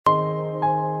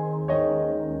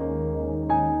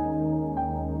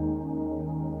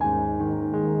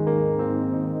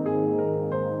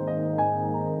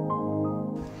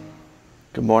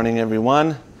Good morning,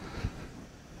 everyone.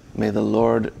 May the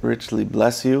Lord richly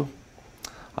bless you.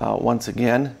 Once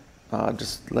again,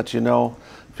 just let you know,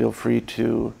 feel free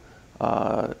to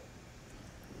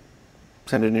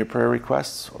send in your prayer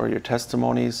requests or your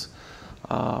testimonies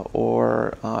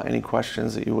or any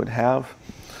questions that you would have.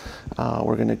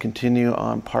 We're going to continue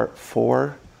on part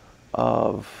 4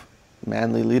 of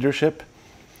manly leadership,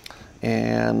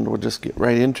 and we'll just get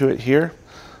right into it here.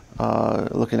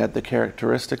 Looking at the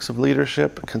characteristics of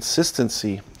leadership,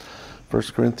 consistency. 1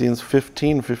 Corinthians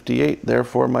 15:58.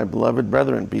 Therefore, my beloved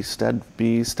brethren, be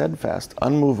steadfast,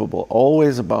 unmovable,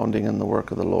 always abounding in the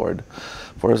work of the Lord.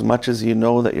 For as much as you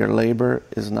know that your labor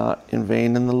is not in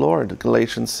vain in the Lord.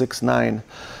 Galatians 6:9.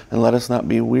 And let us not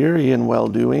be weary in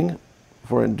well-doing,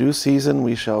 for in due season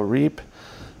we shall reap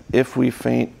if we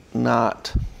faint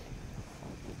not.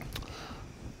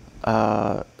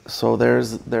 So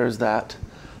there's that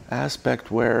aspect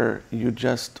where you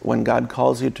just, when God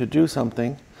calls you to do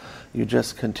something, you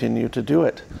just continue to do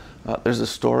it. There's a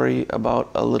story about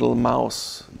a little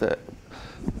mouse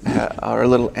or a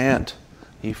little ant.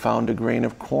 He found a grain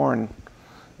of corn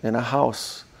in a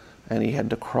house, and he had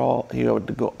to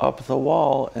go up the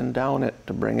wall and down it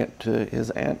to bring it to his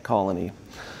ant colony.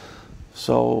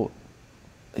 So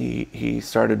he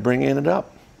started bringing it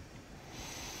up.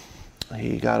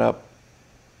 He got up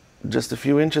just a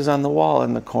few inches on the wall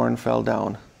and the corn fell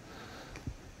down.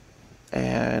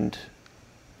 And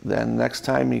then next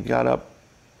time he got up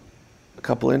a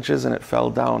couple inches and it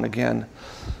fell down again.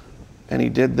 And he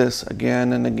did this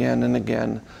again and again and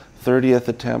again. 30th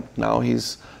attempt, now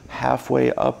he's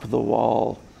halfway up the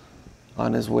wall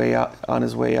on his way out,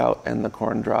 and the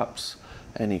corn drops.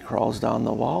 And he crawls down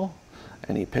the wall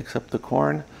and he picks up the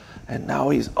corn, and now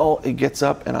he gets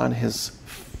up, and on his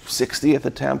 60th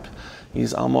attempt,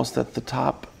 he's almost at the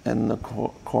top, and the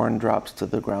corn drops to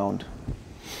the ground.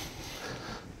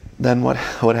 Then what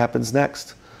happens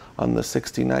next? On the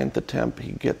 69th attempt,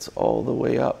 he gets all the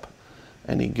way up,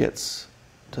 and he gets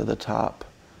to the top,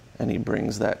 and he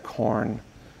brings that corn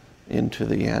into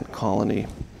the ant colony.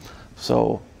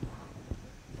 So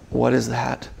what is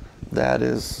that? That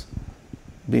is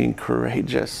being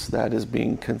courageous. That is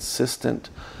being consistent.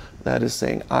 That is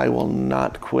saying, I will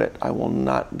not quit. I will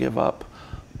not give up.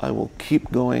 I will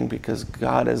keep going because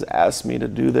God has asked me to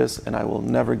do this, and I will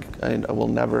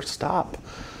never stop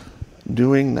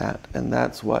doing that. And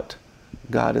that's what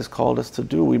God has called us to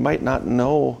do. We might not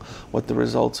know what the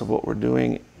results of what we're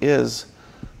doing is,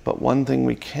 but one thing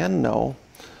we can know,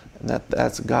 and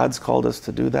that's God's called us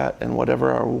to do that, and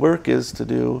whatever our work is to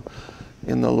do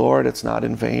in the Lord, it's not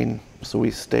in vain. So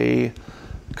we stay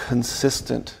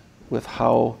consistent with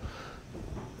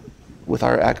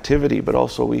our activity, but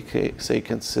also we stay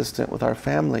consistent with our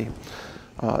family.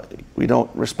 We don't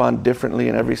respond differently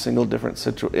in every single different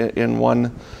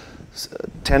situation,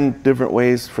 10 different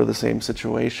ways for the same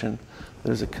situation.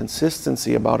 There's a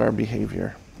consistency about our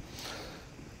behavior.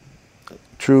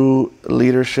 True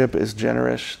leadership is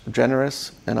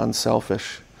generous and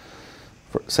unselfish.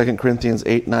 2 Corinthians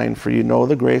 8:9, for you know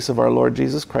the grace of our Lord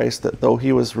Jesus Christ, that though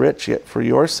he was rich, yet for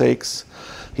your sakes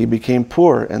he became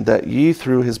poor, and that ye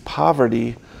through his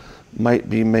poverty might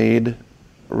be made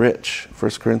rich.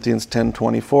 1 Corinthians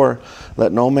 10:24,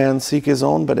 let no man seek his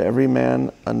own, but every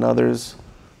man another's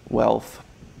wealth.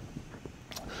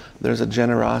 There's a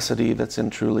generosity that's in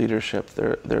true leadership.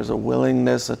 There's a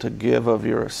willingness to give of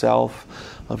yourself,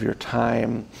 of your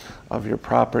time, of your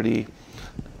property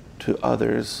to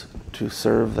others, to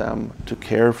serve them, to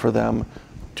care for them,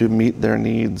 to meet their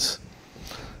needs.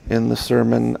 In the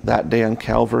sermon that day on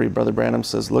Calvary, Brother Branham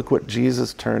says, look what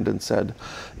Jesus turned and said,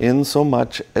 in so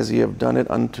much as ye have done it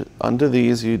unto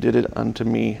these, you did it unto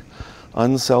me.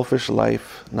 Unselfish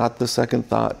life, not the second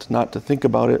thought, not to think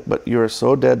about it, but you are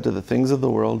so dead to the things of the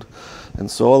world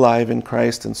and so alive in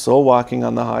Christ and so walking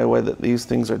on the highway that these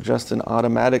things are just an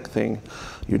automatic thing.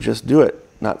 You just do it.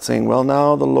 Not saying, well,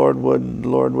 now Lord,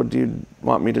 would you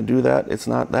want me to do that? It's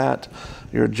not that.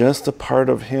 You're just a part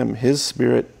of him. His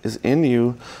spirit is in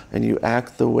you, and you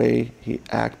act the way he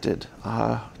acted.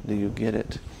 Do you get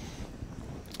it?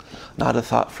 Not a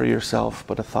thought for yourself,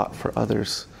 but a thought for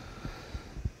others.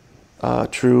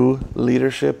 True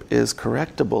leadership is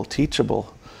correctable,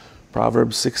 teachable.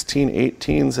 Proverbs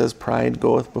 16:18 says, pride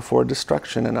goeth before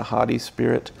destruction, and a haughty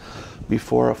spirit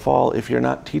before a fall. If you're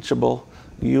not teachable,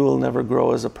 you will never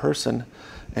grow as a person,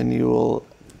 and you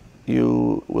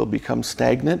will become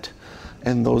stagnant,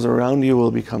 and those around you will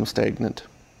become stagnant.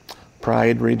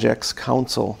 Pride rejects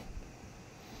counsel.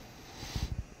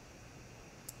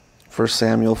 1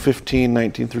 Samuel 15,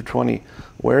 19 through 20.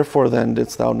 Wherefore then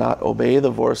didst thou not obey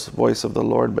the voice of the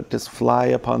Lord, but didst fly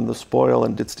upon the spoil,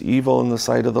 and didst evil in the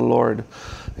sight of the Lord?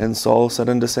 And Saul said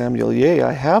unto Samuel, Yea,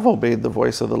 I have obeyed the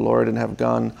voice of the Lord, and have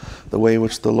gone the way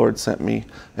which the Lord sent me,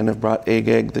 and have brought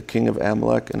Agag the king of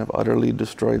Amalek, and have utterly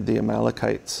destroyed the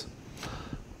Amalekites.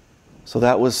 So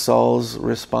that was Saul's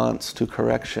response to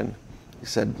correction. He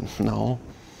said, no,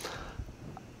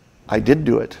 I did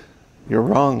do it. You're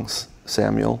wrong,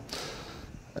 Samuel.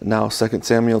 Now 2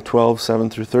 Samuel 12, 7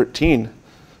 through 13,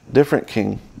 different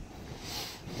king.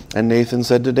 And Nathan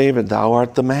said to David, Thou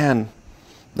art the man.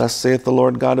 Thus saith the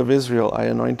Lord God of Israel, I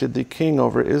anointed thee king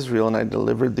over Israel, and I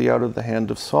delivered thee out of the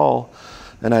hand of Saul.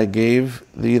 And I gave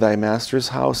thee thy master's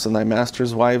house and thy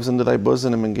master's wives into thy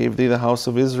bosom, and gave thee the house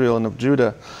of Israel and of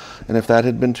Judah. And if that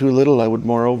had been too little, I would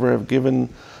moreover have given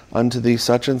unto thee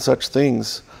such and such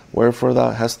things. Wherefore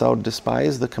hast thou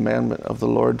despised the commandment of the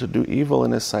Lord to do evil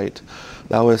in his sight?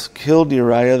 Thou hast killed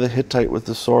Uriah the Hittite with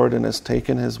the sword, and hast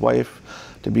taken his wife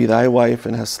to be thy wife,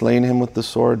 and hast slain him with the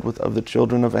sword of the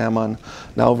children of Ammon.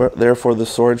 Now therefore the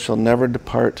sword shall never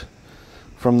depart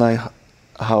from thy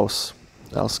house.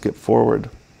 I'll skip forward.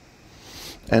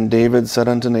 And David said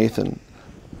unto Nathan,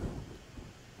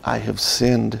 I have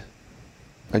sinned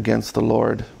against the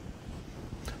Lord.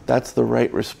 That's the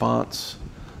right response.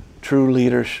 True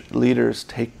leaders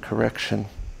take correction.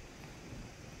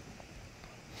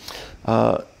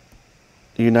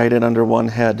 United under one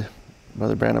head,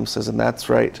 Brother Branham says, and that's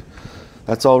right.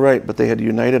 That's all right, but they had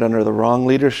united under the wrong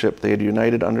leadership. They had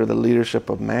united under the leadership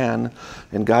of man,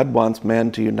 and God wants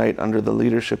man to unite under the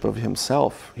leadership of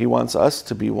himself. He wants us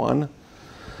to be one,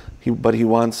 but he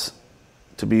wants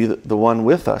to be the one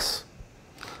with us.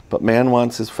 But man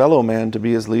wants his fellow man to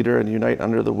be his leader and unite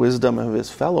under the wisdom of his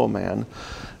fellow man.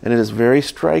 And it is very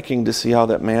striking to see how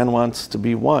that man wants to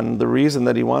be one. The reason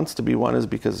that he wants to be one is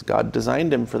because God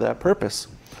designed him for that purpose.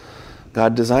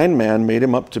 God designed man, made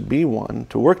him up to be one,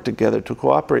 to work together, to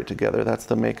cooperate together. That's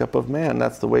the makeup of man.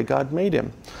 That's the way God made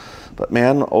him. But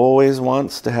man always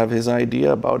wants to have his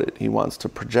idea about it. He wants to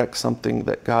project something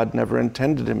that God never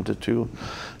intended him to do.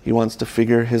 He wants to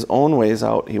figure his own ways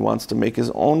out. He wants to make his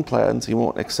own plans. He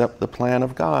won't accept the plan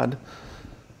of God,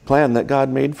 plan that God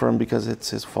made for him, because it's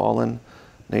his fallen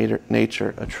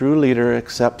nature. A true leader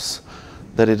accepts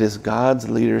that it is God's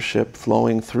leadership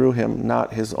flowing through him,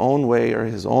 not his own way or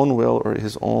his own will or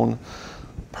his own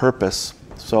purpose.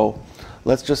 So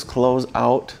let's just close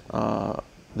out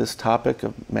this topic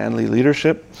of manly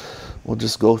leadership. We'll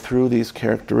just go through these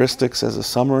characteristics as a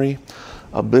summary.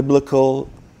 A biblical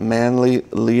manly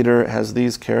leader has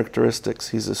these characteristics.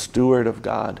 He's a steward of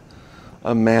God,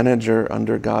 a manager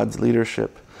under God's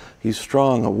leadership. He's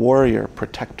strong, a warrior,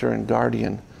 protector, and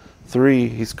guardian. 3,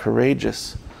 he's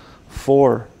courageous.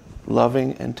 4,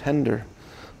 loving and tender.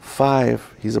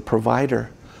 5, he's a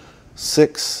provider.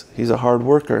 6, he's a hard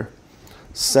worker.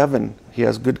 7, he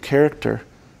has good character.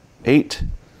 8,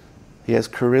 he has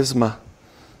charisma.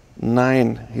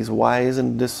 9, he's wise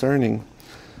and discerning.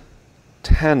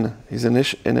 10, he's an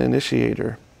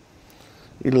initiator.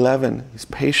 11, he's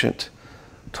patient.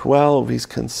 12, he's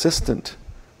consistent.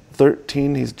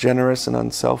 13, he's generous and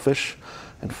unselfish.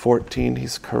 And 14,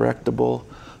 he's correctable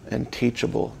and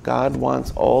teachable. God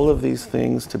wants all of these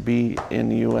things to be in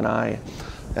you and I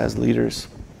as leaders.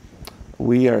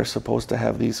 We are supposed to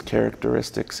have these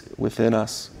characteristics within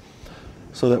us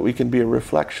so that we can be a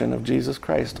reflection of Jesus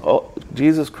Christ.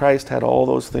 Jesus Christ had all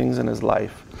those things in his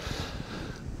life.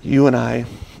 You and I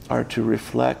are to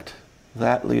reflect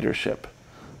that leadership.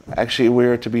 Actually, we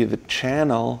are to be the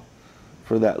channel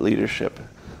for that leadership.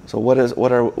 So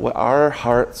what our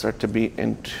hearts are to be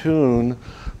in tune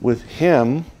with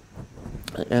him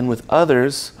and with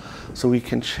others, so we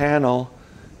can channel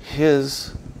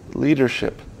his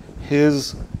leadership,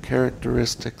 his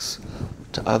characteristics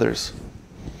to others.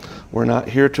 We're not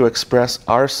here to express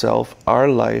ourself, our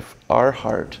life, our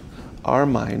heart, our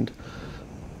mind.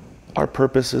 Our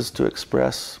purpose is to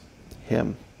express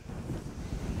him.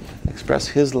 Express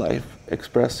his life,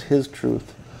 express his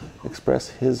truth, express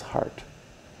his heart.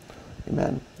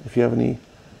 Amen. If you have any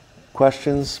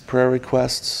questions, prayer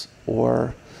requests,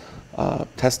 or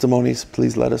testimonies,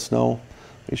 please let us know.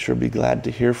 We sure be glad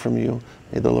to hear from you.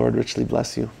 May the Lord richly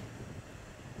bless you.